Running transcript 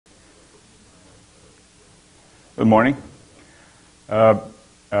Good morning. We are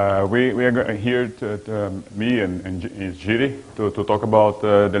here, me and Jiri, to talk about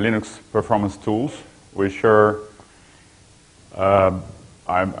the Linux performance tools, which are,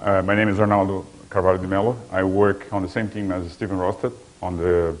 my name is Arnaldo Carvalho de Melo. I work on the same team as Stephen Rosted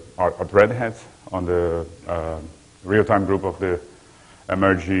at Red Hat, on the real-time group of the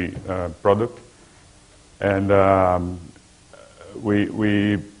Emergy product. And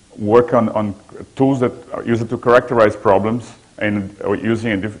we work on tools that are used to characterize problems and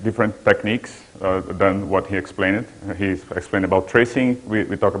using different techniques than what he explained. He explained about tracing.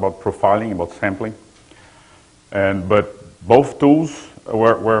 We talk about profiling, about sampling. But both tools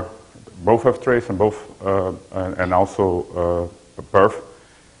were both have trace and both and also Perf.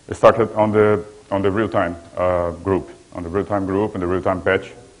 They started on the real-time group, and the real-time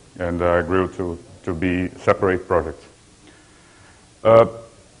patch, and grew to be separate projects.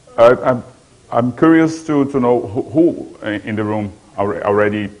 I'm curious to know who in the room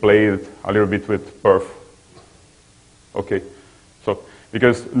already played a little bit with Perf. Okay, so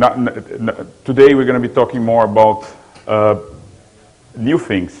because today we're going to be talking more about new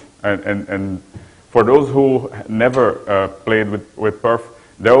things, and for those who never played with Perf,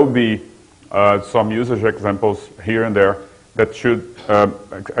 there will be some usage examples here and there that should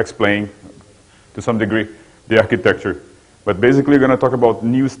explain to some degree the architecture. But basically, we're going to talk about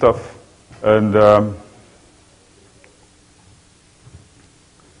new stuff, and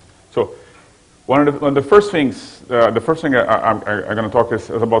so one of the first things, the first thing I'm going to talk is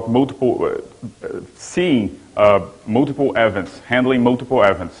about seeing multiple events, handling multiple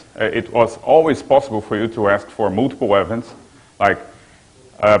events. It was always possible for you to ask for multiple events, like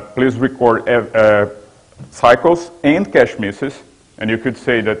please record cycles and cache misses, and you could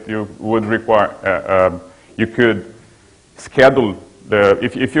say that you would require, you could schedule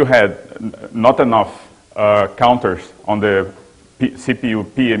if you had not enough counters on the CPU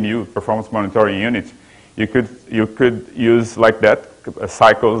PMU performance monitoring unit, you could use like that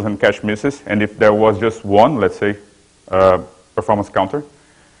cycles and cache misses, and if there was just one, let's say, performance counter,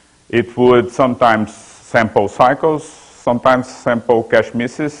 it would sometimes sample cycles, sometimes sample cache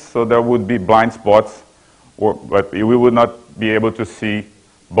misses, so there would be blind spots, but we would not be able to see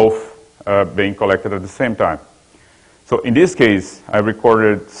both being collected at the same time. So in this case, I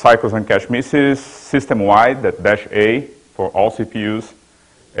recorded cycles and cache misses system-wide, that -A for all CPUs,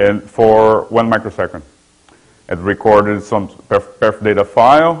 and for 1 microsecond. It recorded some perf data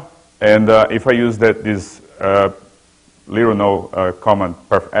file, and if I use this little command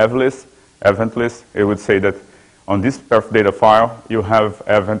perf event list, it would say that on this perf data file, you have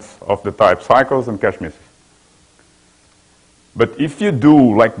events of the type cycles and cache misses. But if you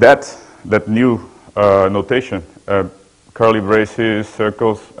do like that new notation, curly braces,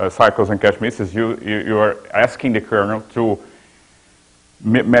 circles, cycles, and cache misses, you are asking the kernel to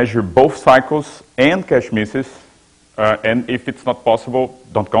measure both cycles and cache misses, and if it's not possible,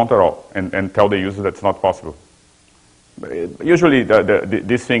 don't count at all, and tell the user that's not possible. Usually,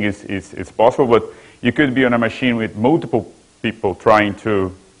 this thing is possible, but you could be on a machine with multiple people trying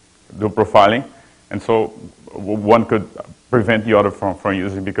to do profiling, and so one could prevent the other from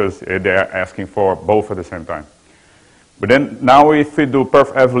using because they're asking for both at the same time. But then now if we do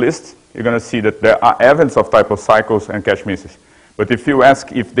perf ev list, you're going to see that there are events of type of cycles and cache misses. But if you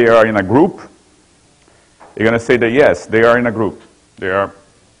ask if they are in a group, you're going to say that yes, they are in a group. They are.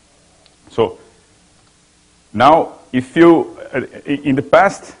 So now if you, in the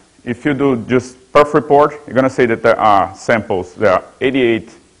past, if you do just perf report, you're going to say that there are samples. There are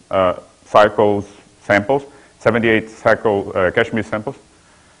 88 cycles samples, 78 cycle cache miss samples.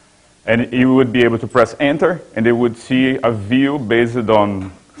 And you would be able to press enter, and they would see a view based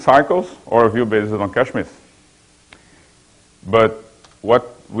on cycles or a view based on cache miss. But what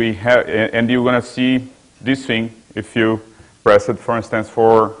we have, and you're going to see this thing if you press it, for instance,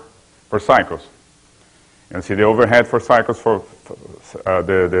 for cycles. You see the overhead for cycles, for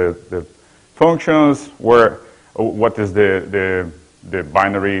the functions, where what is the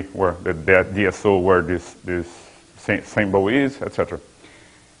binary, where the DSO, where this symbol is, etc.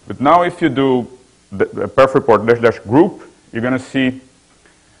 But now if you do the perf report --group, you're going to see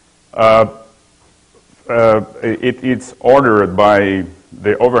it's ordered by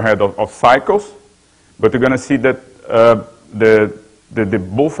the overhead of cycles, but you're going to see that the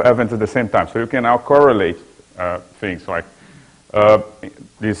both events at the same time. So you can now correlate things like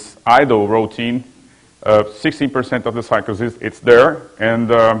this idle routine, 16% of the cycles it's there, and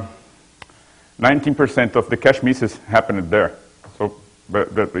 19% of the cache misses happened there.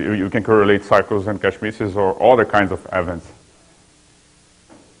 But you can correlate cycles and cache misses or other kinds of events.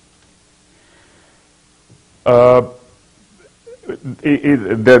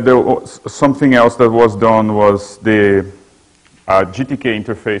 Something else that was done was the GTK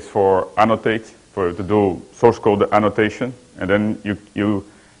interface for annotate, to do source code annotation, and then you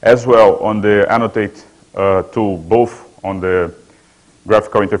as well on the annotate tool, both on the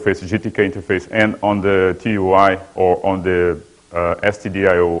graphical interface, GTK interface, and on the TUI or on the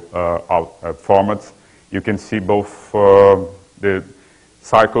STDIO formats, you can see both the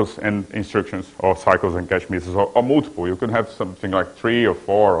cycles and instructions, or cycles and cache misses, or multiple. You could have something like 3 or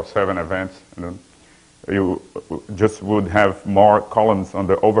 4 or 7 events, and then you just would have more columns on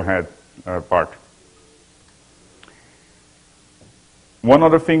the overhead part. One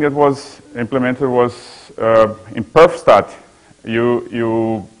other thing that was implemented was in perfstat.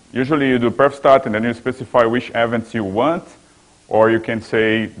 Usually you do perfstat and then you specify which events you want, or you can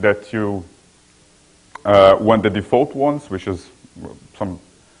say that you want the default ones, which is some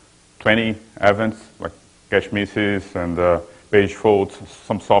 20 events, like cache misses and page faults,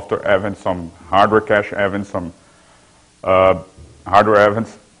 some software events, some hardware cache events, some hardware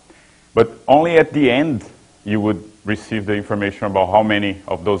events. But only at the end you would receive the information about how many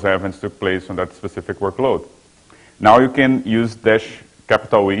of those events took place on that specific workload. Now you can use -I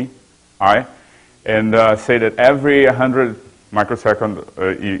and say that every 100 microsecond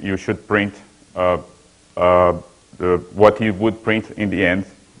you should print what you would print in the end,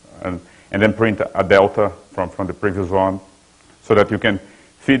 and then print a delta from the previous one, so that you can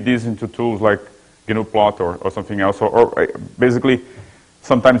feed these into tools like GNU-plot or something else, or basically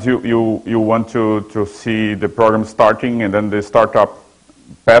sometimes you want to see the program starting and then the startup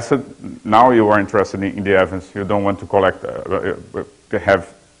pass it. Now you are interested in the events. You don't want to collect, to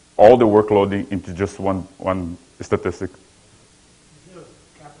have all the workload into just one statistic.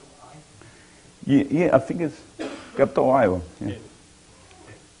 Yeah, I think it's capital I. Yeah.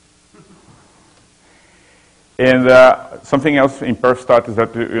 And something else in perfstat is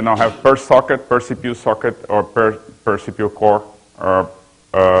that you now have per socket, per CPU socket, or per CPU core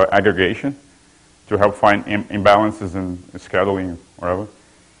aggregation to help find imbalances in scheduling, whatever.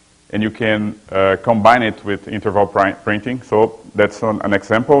 And you can combine it with interval printing. So that's an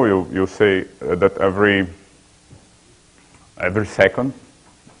example. You say that every second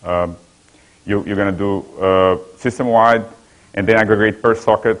you're going to do system-wide and then aggregate per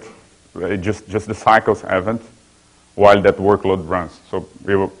socket just the cycles event while that workload runs. So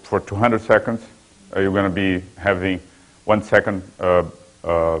for 200 seconds, you're going to be having 1 second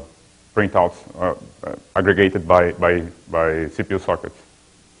printouts aggregated by CPU sockets.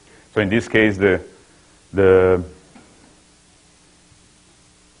 So in this case, the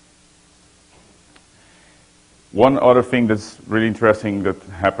one other thing that's really interesting that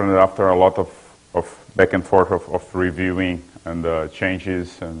happened after a lot of back and forth of reviewing and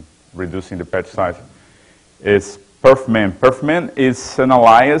changes and reducing the patch size is perfman. Perfman is an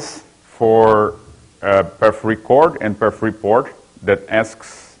alias for perf record and perf report that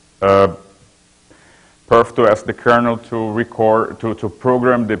asks perf to ask the kernel to record, to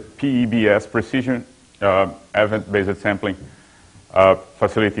program the PEBS, precision event-based sampling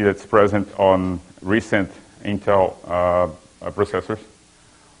facility that's present on recent Intel processors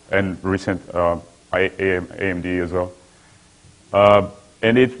and recent AMD as well.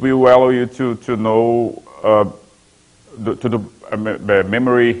 And it will allow you to know the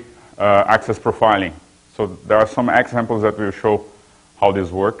memory access profiling. So there are some examples that will show how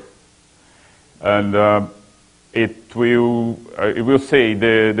this works. And it will say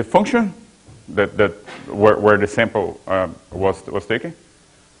the function where the sample was taken,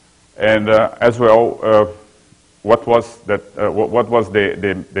 and as well what was the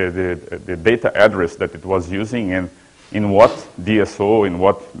data address that it was using, and in what DSO, in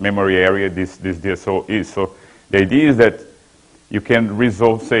what memory area this DSO is. So the idea is that you can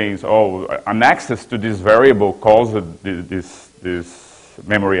resolve things. Oh, an access to this variable caused this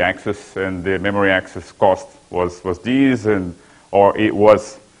memory access, and the memory access cost was this, or it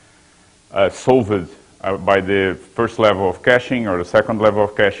was solved by the first level of caching or the second level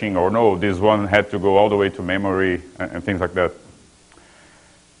of caching, or no, this one had to go all the way to memory and things like that.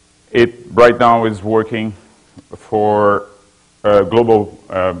 It right now is working for global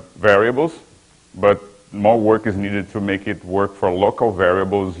variables, but more work is needed to make it work for local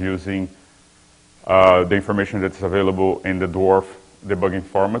variables using the information that's available in the dwarf debugging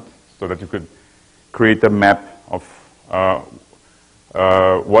format, so that you could create a map of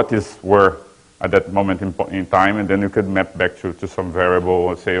what is where at that moment in time, and then you could map back to some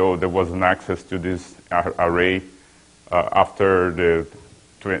variable and say, oh, there was an access to this array after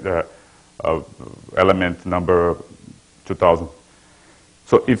the element number 2000.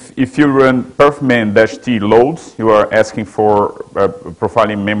 So if you run perfman-t loads, you are asking for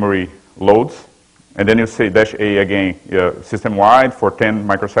profiling memory loads. And then you say -a again, system-wide for 10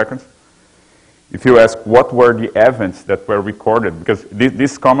 microseconds. If you ask what were the events that were recorded, because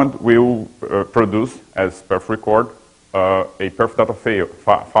this command will produce, as perf record, a perf data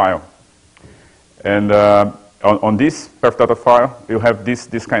file. And on this perf data file, you have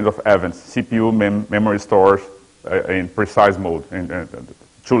this kind of events, CPU, memory stores in precise mode, in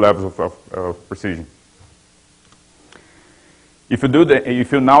 2 levels of precision. If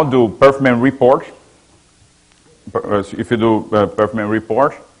you now do perfman report,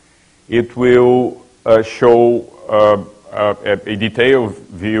 it will show a detailed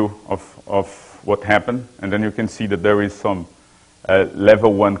view of what happened, and then you can see that there is some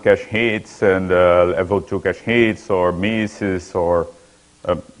level 1 cache hits and level 2 cache hits or misses or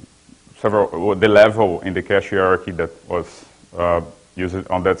the level in the cache hierarchy that was used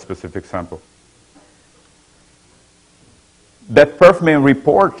on that specific sample. That perfman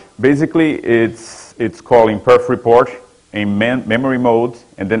report, basically it's calling perf report in memory mode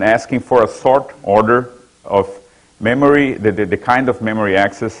and then asking for a sort order of memory, the kind of memory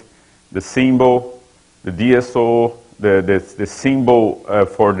access, the symbol, the DSO, the symbol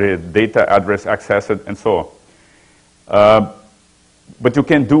for the data address accessed, and so on. But you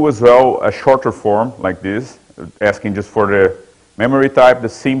can do as well a shorter form like this, asking just for the memory type, the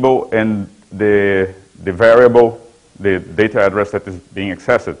symbol, and the variable, the data address that is being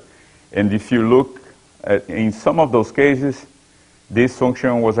accessed. And if you look at, in some of those cases, this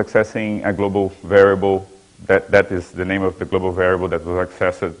function was accessing a global variable. That is the name of the global variable that was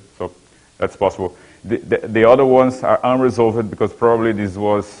accessed, so that's possible. The other ones are unresolved because probably this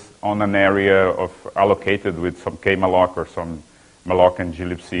was on an area of allocated with some kmalloc or some malloc and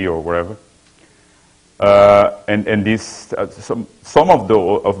glibc or whatever. And this, some of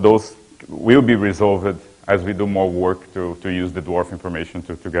those will be resolved as we do more work to use the dwarf information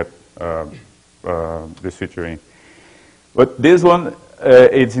to get this feature in. But this one,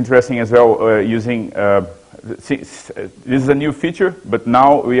 it's interesting as well, using, this is a new feature, but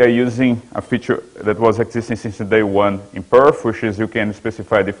now we are using a feature that was existing since day 1 in perf, which is you can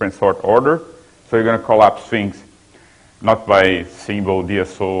specify different sort order. So you're going to collapse things, not by symbol,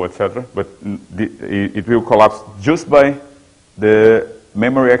 DSO, etc., but it will collapse just by the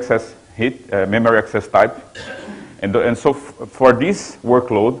memory access hit, memory access type. And so for this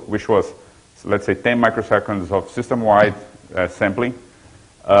workload, which was, let's say, 10 microseconds of system-wide sampling,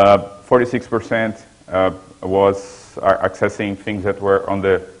 46% was accessing things that were on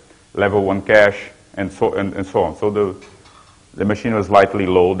the level 1 cache, and so on. So the machine was lightly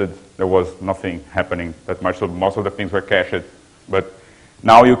loaded. There was nothing happening that much. So most of the things were cached. But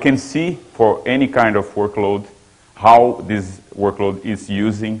now you can see for any kind of workload how this workload is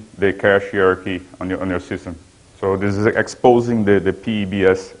using the cache hierarchy on your system. So this is exposing the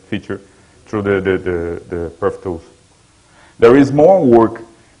PEBS feature through the perf tools. There is more work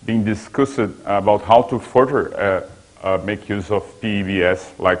being discussed about how to further make use of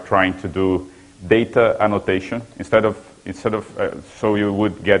PEBS, like trying to do data annotation instead of so you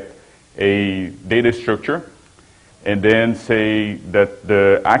would get a data structure and then say that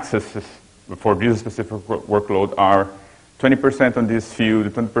the accesses for this specific workload are 20% on this field,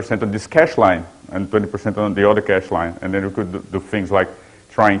 20% on this cache line, and 20% on the other cache line. And then you could do things like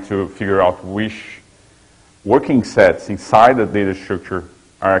trying to figure out which working sets inside the data structure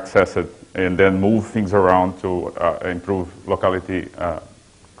are accessed, and then move things around to improve locality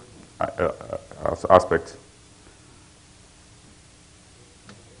aspects.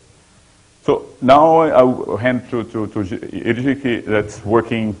 So now I will hand to Jiri, that's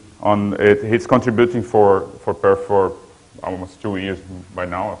working on it. He's contributing for perf for almost 2 years by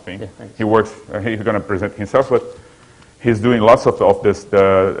now, I think. Yeah, he works, he's going to present himself, but he's doing lots of this.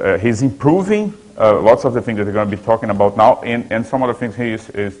 He's improving lots of the things that we're going to be talking about now, and some of the things he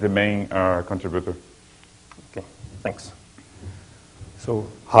is the main contributor. Okay, thanks. So,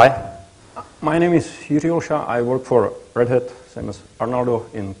 hi. My name is Jiri Olsa. I work for Red Hat, same as Arnaldo,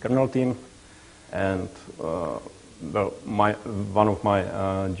 in kernel team. And well, one of my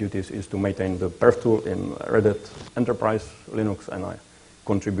duties is to maintain the perf tool in Red Hat Enterprise Linux, and I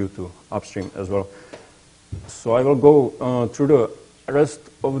contribute to upstream as well. So I will go through the rest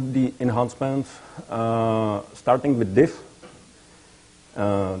of the enhancements, starting with diff.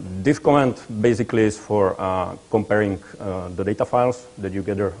 Diff command basically is for comparing the data files that you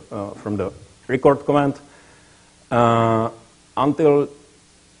gather from the record command.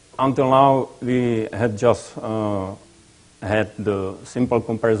 Until now, we had just had the simple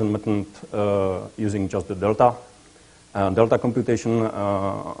comparison method using just the delta delta computation,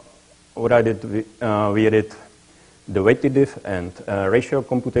 what I did, we did the weighted diff and ratio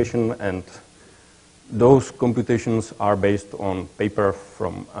computation, and those computations are based on paper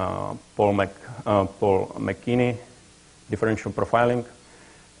from Paul McKinney, differential profiling.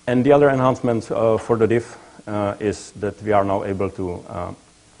 And the other enhancement for the diff is that we are now able to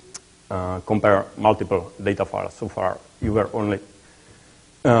compare multiple data files. So far, you were only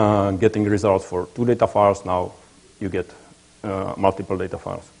getting results for 2 data files. Now you get multiple data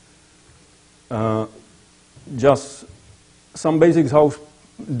files. Just some basics how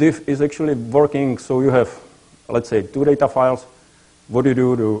diff is actually working. So you have, let's say, 2 data files. What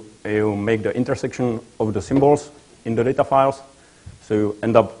do? You make the intersection of the symbols in the data files. So you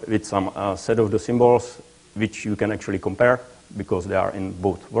end up with some set of the symbols which you can actually compare because they are in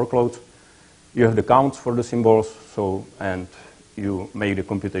both workloads. You have the counts for the symbols, and you make the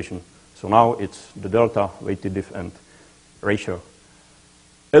computation. So now it's the delta, weighted diff, and ratio.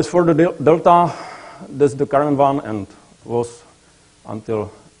 As for the delta, that's the current one and was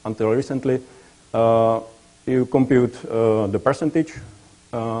until recently. You compute the percentage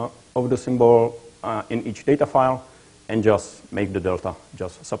of the symbol in each data file and just make the delta,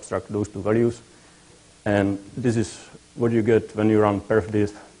 just subtract those 2 values. And this is what you get when you run perf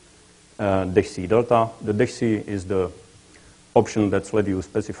diff dec delta. The dec is the option that lets you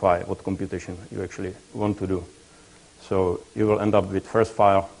specify what computation you actually want to do. So you will end up with first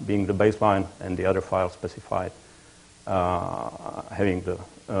file being the baseline and the other file specified having the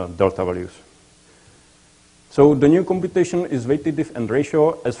delta values. So the new computation is weighted diff and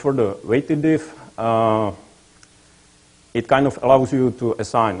ratio. As for the weighted diff, it kind of allows you to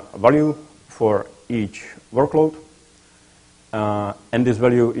assign a value for each workload. And this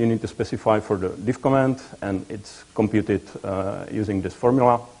value you need to specify for the diff command, and it's computed using this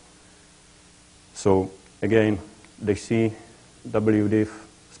formula. So again, dec wdiff,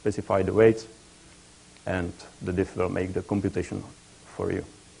 specify the weights, and the diff will make the computation for you.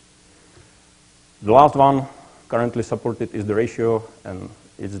 The last one currently supported is the ratio, and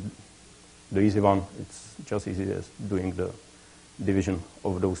it's the easy one. It's just easy as doing the division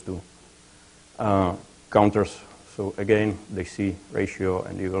of those 2 counters. So again, dec ratio,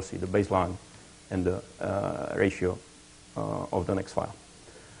 and you will see the baseline and the ratio of the next file.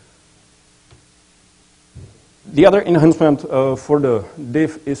 The other enhancement for the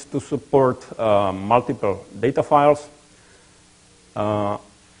diff is to support multiple data files.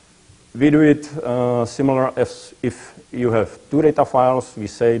 We do it similar as if you have 2 data files. We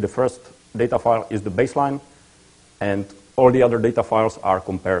say the first data file is the baseline, and all the other data files are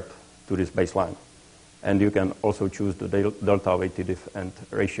compared to this baseline. And you can also choose the delta, weighted diff, and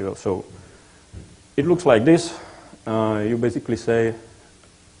ratio. So it looks like this. You basically say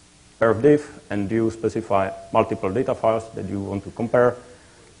perf diff, and you specify multiple data files that you want to compare.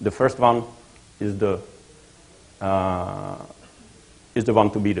 The first one is the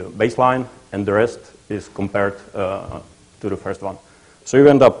one to be the baseline, and the rest is compared to the first one. So you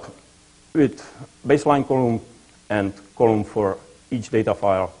end up with baseline column and column for each data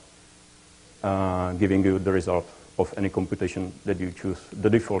file, giving you the result of any computation that you choose. The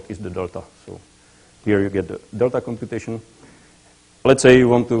default is the delta. So here you get the delta computation. Let's say you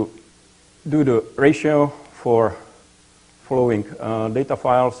want to do the ratio for following data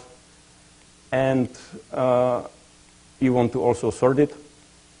files, and you want to also sort it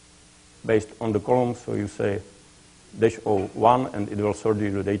based on the column. So you say -01, and it will sort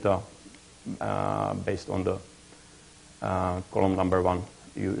you the data based on the column number 1.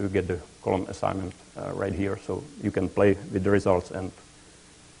 You get the column assignment right here, so you can play with the results and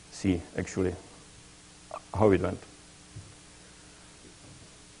see actually how it went.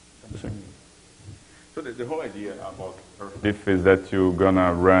 So the whole idea about diff is that you're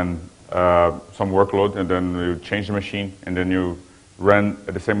gonna run some workload, and then you change the machine, and then you run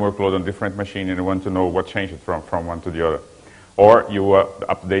the same workload on different machine, and you want to know what changed from one to the other. Or you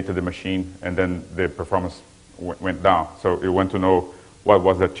updated the machine, and then the performance went down. So you want to know what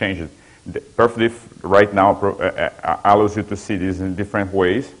was that change. The perf diff right now allows you to see this in different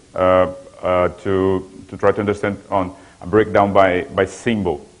ways to try to understand on a breakdown by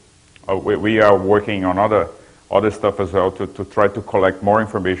symbol. We are working on other stuff as well to try to collect more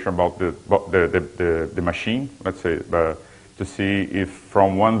information about the machine, let's say, to see if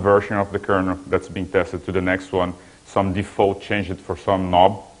from one version of the kernel that's being tested to the next one, some default changed for some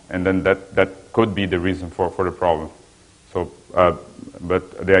knob, and then that could be the reason for the problem. So, but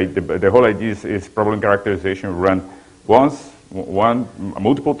the whole idea is problem characterization. Run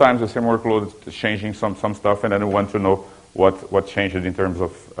multiple times the same workload, changing some stuff, and then we want to know what changed in terms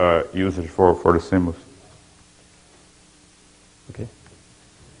of usage for the symbols.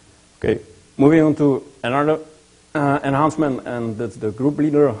 Okay. Moving on to another enhancement, and that's the group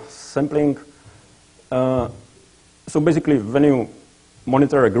leader sampling. So basically, when you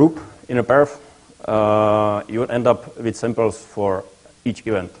monitor a group in a perf, you end up with samples for each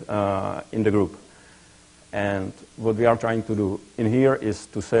event in the group. And what we are trying to do in here is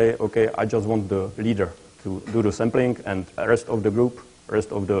to say, okay, I just want the leader to do the sampling, and the rest of the group,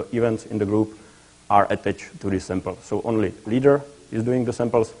 rest of the events in the group are attached to this sample. So only leader is doing the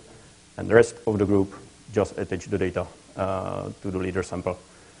samples, and the rest of the group just attach the data to the leader sample.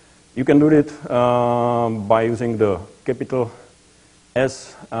 You can do it by using the capital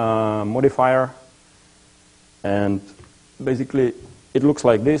S modifier, and basically it looks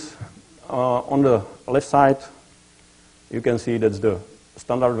like this. On the left side, you can see that's the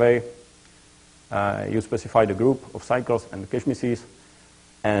standard way. You specify the group of cycles and cache misses,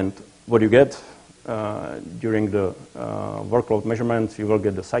 and what you get during the workload measurements, you will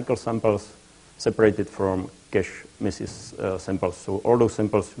get the cycle samples separated from cache misses samples. So all those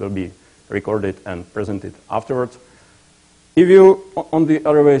samples will be recorded and presented afterwards. If you, on the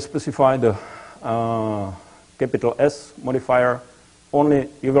other way, specify the capital S modifier,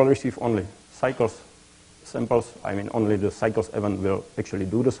 you will receive only cycles samples. I mean, only the cycles event will actually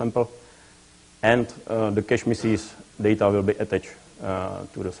do the sample, and the cache misses data will be attached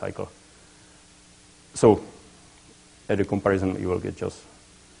to the cycle. So, at the comparison, you will get just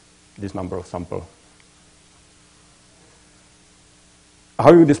this number of samples.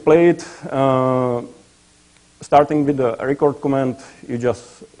 How you display it? Starting with the record command, you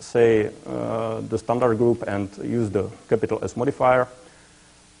just say the standard group and use the capital S modifier.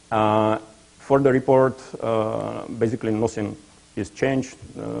 For the report, basically nothing is changed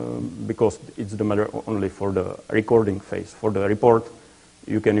because it's the matter only for the recording phase. For the report,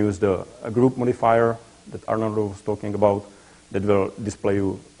 you can use the group modifier that Arnaldo was talking about that will display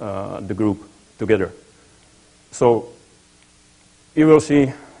you the group together. So you will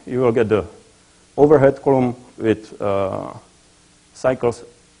see, you will get the overhead column with cycles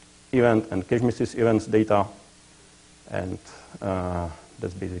event and cache misses events data, and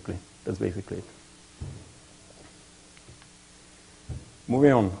that's basically it.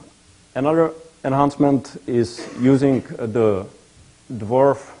 Moving on, another enhancement is using the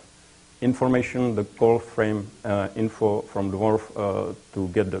dwarf information, the call frame info from dwarf to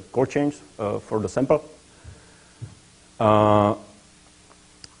get the call chains for the sample.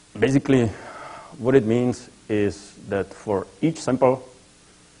 Basically, what it means is that for each sample,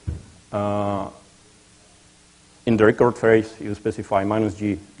 in the record phase, you specify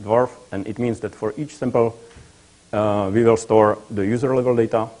 -g dwarf, and it means that for each sample, we will store the user level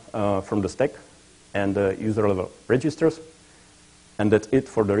data from the stack and the user level registers, and that's it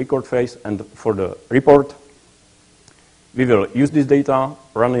for the record phase. And for the report, we will use this data,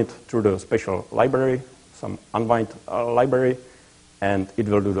 run it through the special library, some unwind library, and it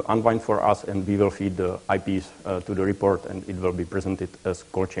will do the unwind for us, and we will feed the IPs to the report, and it will be presented as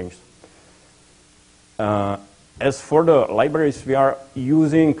call chains. As for the libraries we are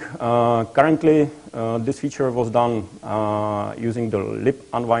using, currently this feature was done using the lib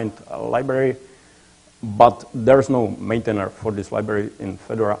unwind library, but there's no maintainer for this library in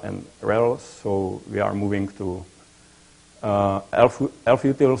Fedora and RHEL, so we are moving to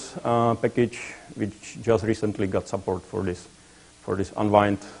elf-utils package, which just recently got support for this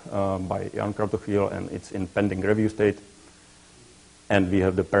unwind by Jan Kratochvíl, and it's in pending review state. And we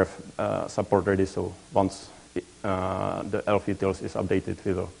have the perf support ready, so once the elf-utils is updated,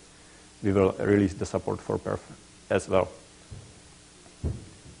 we will release the support for perf as well.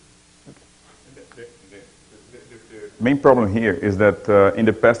 The main problem here is that in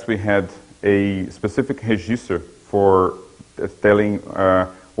the past we had a specific register for telling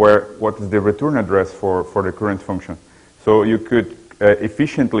what is the return address for the current function. So you could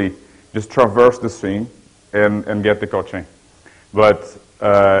efficiently just traverse the string and get the call chain. But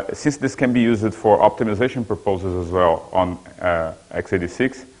since this can be used for optimization purposes as well on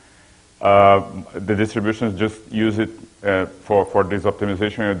x86, the distributions just use it for this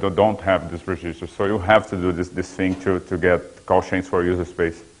optimization. You don't have this register, so you have to do this thing to get call chains for user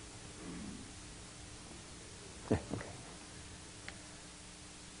space. Yeah, okay.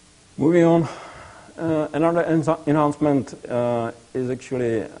 Moving on, another enhancement is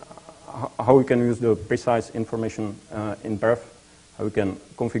actually how we can use the precise information in perf, how we can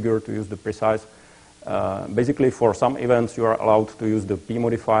configure to use the precise. Basically, for some events, you are allowed to use the P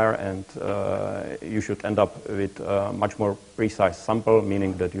modifier, and you should end up with a much more precise sample,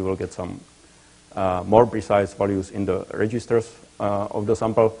 meaning that you will get some more precise values in the registers of the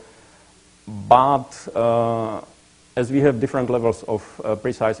sample. But as we have different levels of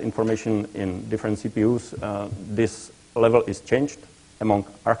precise information in different CPUs, this level is changed among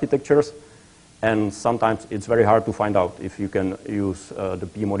architectures, and sometimes it's very hard to find out if you can use the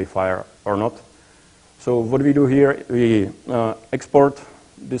P modifier or not. So what we do here, we export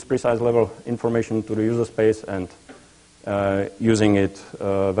this precise level information to the user space, and using it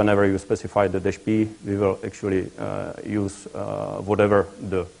whenever you specify the -P, we will actually use whatever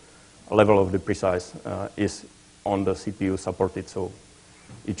the level of the precise is on the CPU supported, so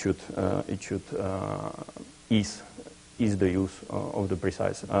it should ease the use of the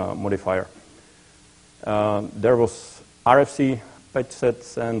precise modifier. There was RFC patch set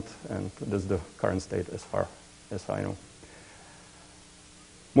sent, and that's the current state as far as I know.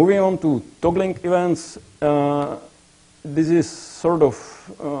 Moving on to toggling events, this is sort of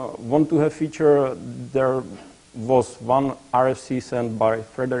want-to-have feature. There was one RFC sent by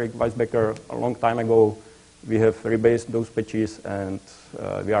Frederick Weisbecker a long time ago. We have rebased those patches, and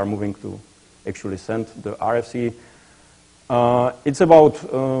we are moving to actually send the RFC. It's about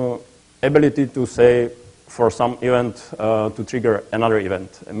ability to say for some event to trigger another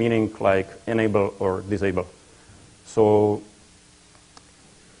event, meaning like enable or disable. So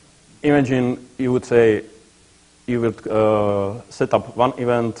imagine you would say you would set up one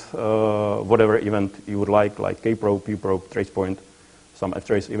event, whatever event you would like kprobe, pprobe, tracepoint, some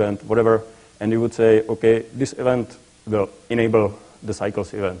ftrace event, whatever, and you would say, okay, this event will enable the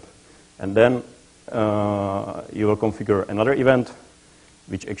cycles event. And then you will configure another event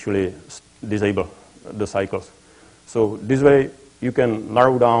which actually disable the cycles. So this way you can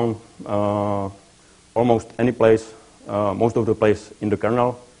narrow down almost any place, most of the place in the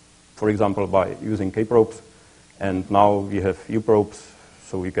kernel, for example, by using kprobes. And now we have uprobes,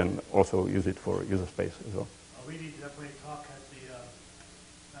 so we can also use it for user space as well. We need to definitely talk at the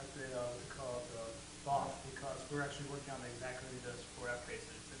what's called DWARF, because we're actually working on exactly this for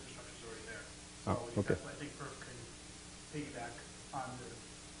F-bases. The infrastructure's already there. So okay. I think Perf can piggyback on the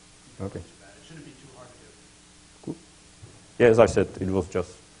Okay. that. It shouldn't be too hard to do. Cool. Yeah, as I said,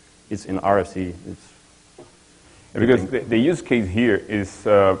 it's in RFC. Because the use case here is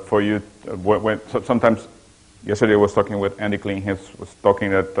for you, sometimes, yesterday I was talking with Andy Kling, he was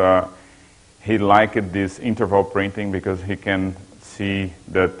talking that he liked this interval printing because he can see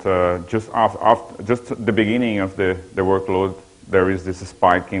that just the beginning of the workload, there is this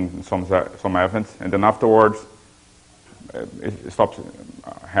spike in some events, and then afterwards it stops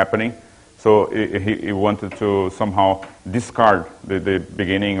happening. So he wanted to somehow discard the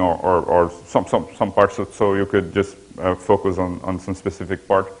beginning or some parts, so you could just focus on some specific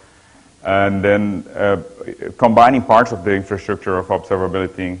part. And then combining parts of the infrastructure of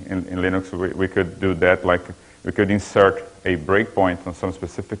observability in Linux, we could do that. Like we could insert a breakpoint on some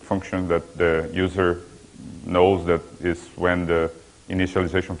specific function that the user knows that is when the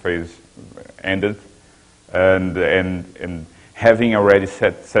initialization phase ended, and having already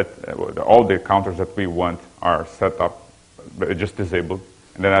set all the counters that we want are set up, just disabled,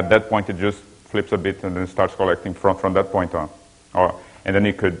 and then at that point it just flips a bit and then starts collecting from that point on, and then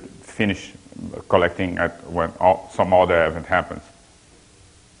you could finish collecting at when some other event happens.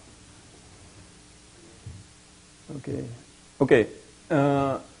 Okay.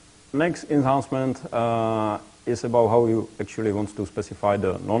 Next enhancement is about how you actually want to specify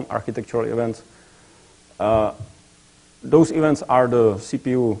the non-architectural events. Those events are the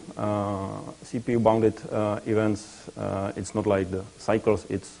CPU bounded events. It's not like the cycles.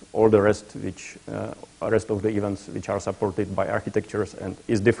 It's all the rest of the events which are supported by architectures and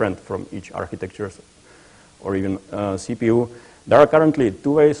is different from each architecture or even CPU. There are currently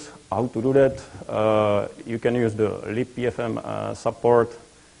two ways how to do that. You can use the libpfm support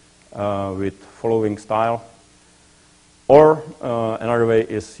with following style. Or another way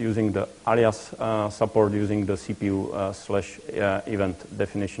is using the alias support using the CPU /event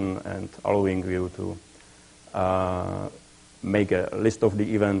definition and allowing you to make a list of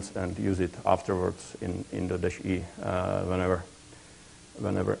the events and use it afterwards in the -e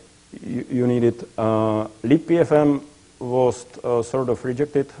whenever you need it. libpfm was sort of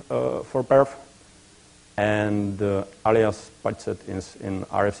rejected for Perf, and the alias patch set is in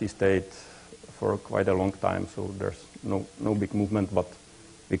RFC state for quite a long time, so there's no big movement, but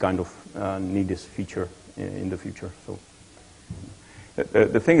we kind of need this feature in the future. So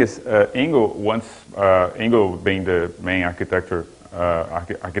the thing is, Ingo being the main architect of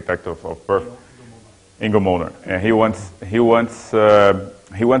Perf, Ingo Molnar, and he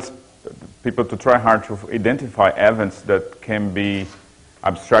wants people to try hard to identify events that can be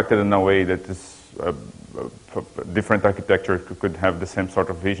abstracted in a way that is different architecture could have the same sort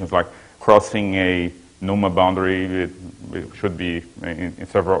of visions, like crossing a NUMA boundary, it should be in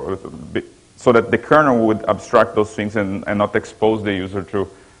several, so that the kernel would abstract those things and not expose the user to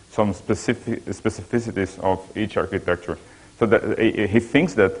some specificities of each architecture. So that he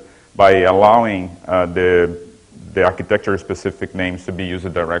thinks that by allowing the architecture-specific names to be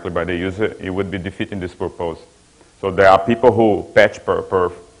used directly by the user, it would be defeating this purpose. So there are people who patch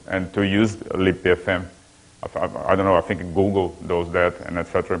Perf and to use libpfm. I don't know, I think Google does that and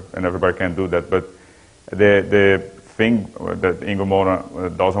etc. And everybody can do that. But the thing that Ingo Mona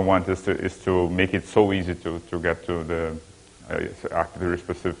doesn't want is to make it so easy to get to the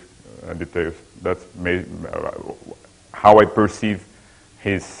architecture-specific details. That's how I perceive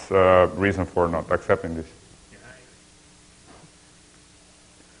his reason for not accepting this.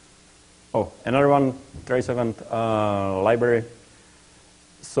 Oh, another one, trace event library.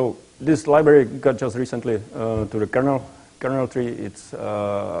 So this library got just recently to the kernel tree. It's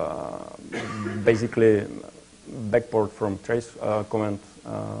basically backport from trace command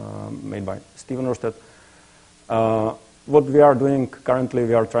made by Steven Orsted. What we are doing currently,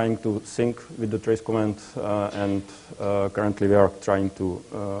 we are trying to sync with the trace command, and currently we are trying to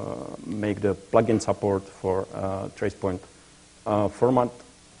make the plugin support for trace point format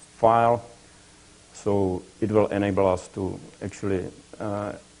file. So it will enable us to actually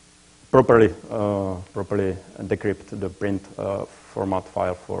properly decrypt the print format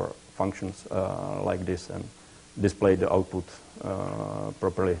file for functions like this and display the output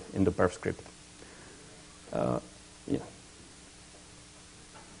properly in the perf script. Yeah.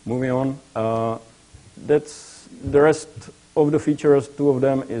 Moving on, that's the rest of the features. Two of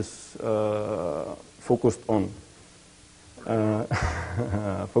them is focused on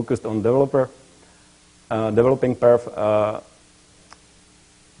developing perf.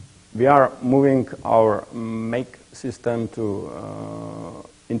 We are moving our make system to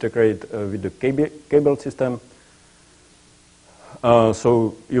integrate with the cable system.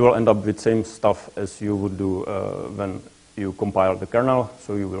 So you will end up with same stuff as you would do when you compile the kernel.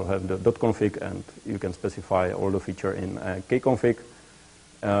 So you will have the .config and you can specify all the feature in kconfig.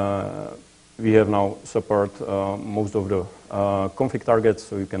 We have now support most of the config targets,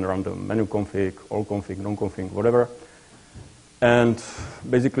 so you can run the menu config, all config, non-config, whatever. And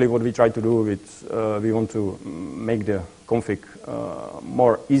basically what we try to do is we want to make the config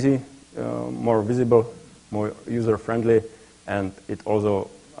more easy, more visible, more user-friendly, and it also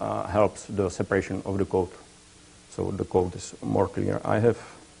helps the separation of the code. So the code is more clear. I have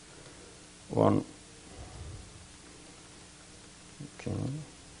one. Okay.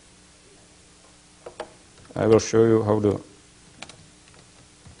 I will show you how the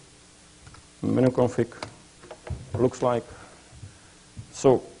menu config looks like.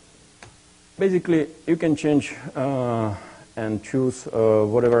 So basically you can change and choose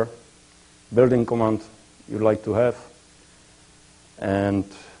whatever building command you'd like to have, and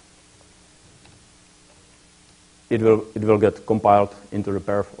it will get compiled into the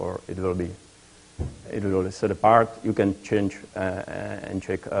perf, or it will be set apart. You can change and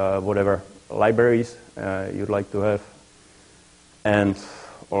check whatever libraries you'd like to have, and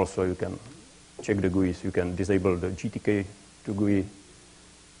also you can check the GUIs. You can disable the GTK to GUI,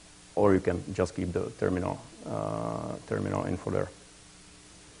 or you can just keep the terminal info there.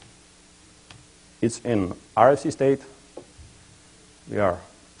 It's in RFC state. We are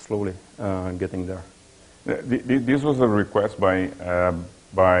slowly getting there. This was a request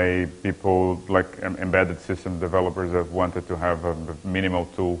by people like embedded system developers that wanted to have a minimal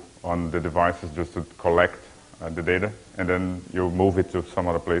tool on the devices just to collect the data, and then you move it to some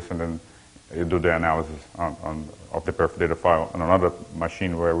other place, and then you do the analysis of the perf data file on another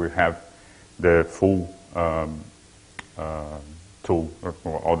machine where we have the full tool, or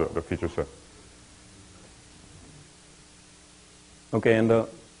all the feature set. Okay, and the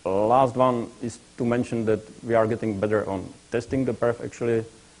last one is to mention that we are getting better on testing the perf. Actually,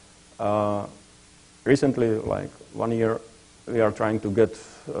 recently, like 1 year, we are trying to get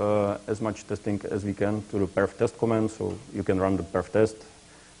as much testing as we can to the perf test command, so you can run the perf test,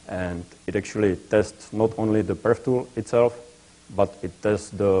 and it actually tests not only the perf tool itself, but it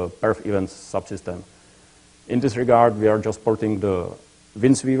tests the perf events subsystem. In this regard, we are just porting the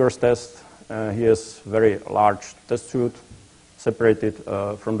Vince Weaver's test. He has very large test suite separated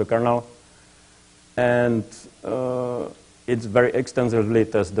from the kernel, and it's very extensively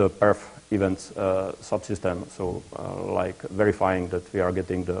tests the perf events subsystem, so like verifying that we are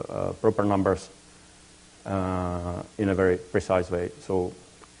getting the proper numbers in a very precise way. So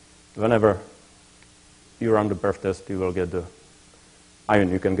whenever you run the perf test, you will get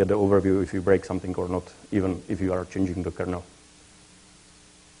you can get the overview if you break something or not, even if you are changing the kernel.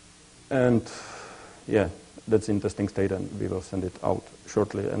 And yeah, that's in testing state, and we will send it out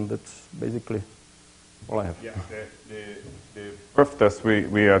shortly. And that's basically all I have. Yeah, the Perf test,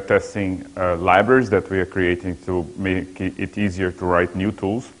 we are testing libraries that we are creating to make it easier to write new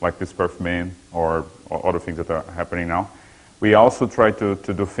tools, like this Perf main or other things that are happening now. We also try to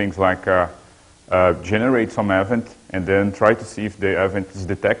do things like generate some event and then try to see if the event is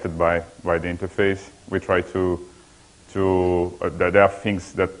detected by the interface. We try there are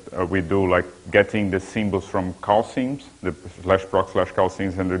things that we do, like getting the symbols from callchains, the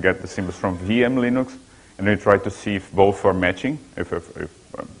 /proc/callchains, and we get the symbols from VM Linux, and we try to see if both are matching, if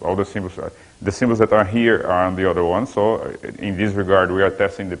all the symbols that are here are on the other one. So in this regard, we are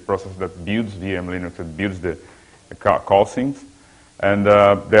testing the process that builds VM Linux, that builds the callchains. And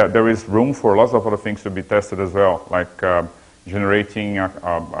there is room for lots of other things to be tested as well, like generating a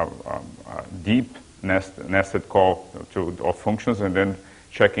deep nested call of functions, and then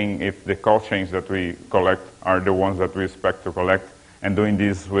checking if the call chains that we collect are the ones that we expect to collect, and doing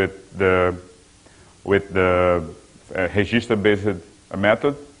this with the register-based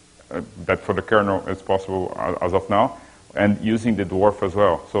method that for the kernel is possible as of now, and using the dwarf as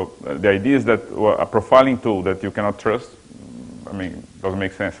well. So the idea is that a profiling tool that you cannot trust, I mean, doesn't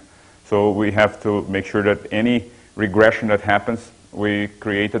make sense. So we have to make sure that any regression that happens, we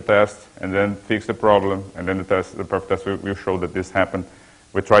create a test and then fix the problem, and then the Perf test will show that this happened.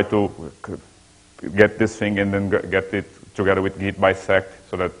 We try to get this thing and then get it together with git bisect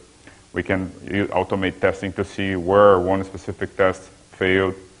so that we can automate testing to see where one specific test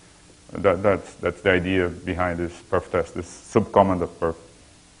failed. That's the idea behind this Perf test, this subcommand of Perf.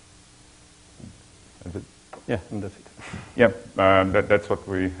 That's it. Yeah, and that's it. Yeah, that's what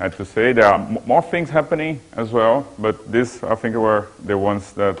we had to say. There are more things happening as well, but these, I think, were the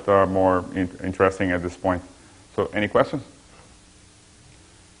ones that are more interesting at this point. So, any questions?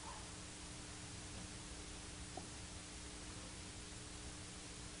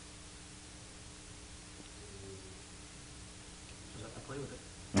 Just have to play with it.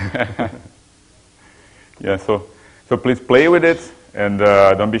 Yeah, so please play with it, and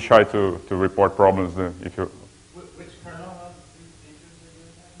don't be shy to report problems if you. Which kernel has these features that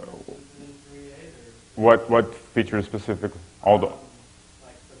you're talking about? 3.8 or? What features specifically? All the. Like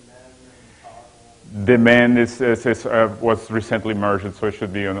the men and the toggle. The man was recently merged, so it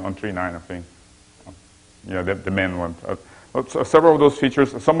should be on 3.9, I think. Yeah, the man one. So several of those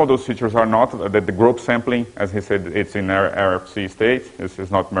features, some of those features are not. The group sampling, as he said, it's in RFC state.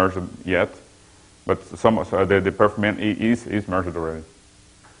 It's not merged yet. But the Perf man is merged already.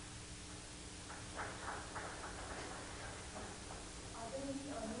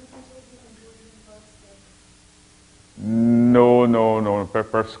 No.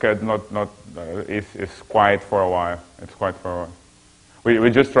 Perfscad is quiet for a while. It's quiet for a while.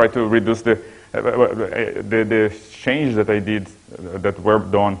 We just try to reduce the changes that I did that were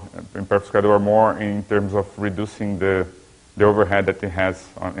done in Perfscad were more in terms of reducing the overhead that it has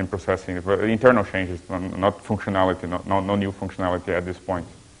in processing. Internal changes, not functionality, no new functionality at this point.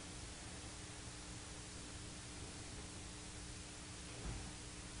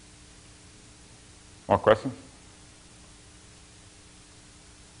 More questions?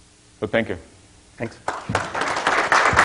 So thank you. Thanks.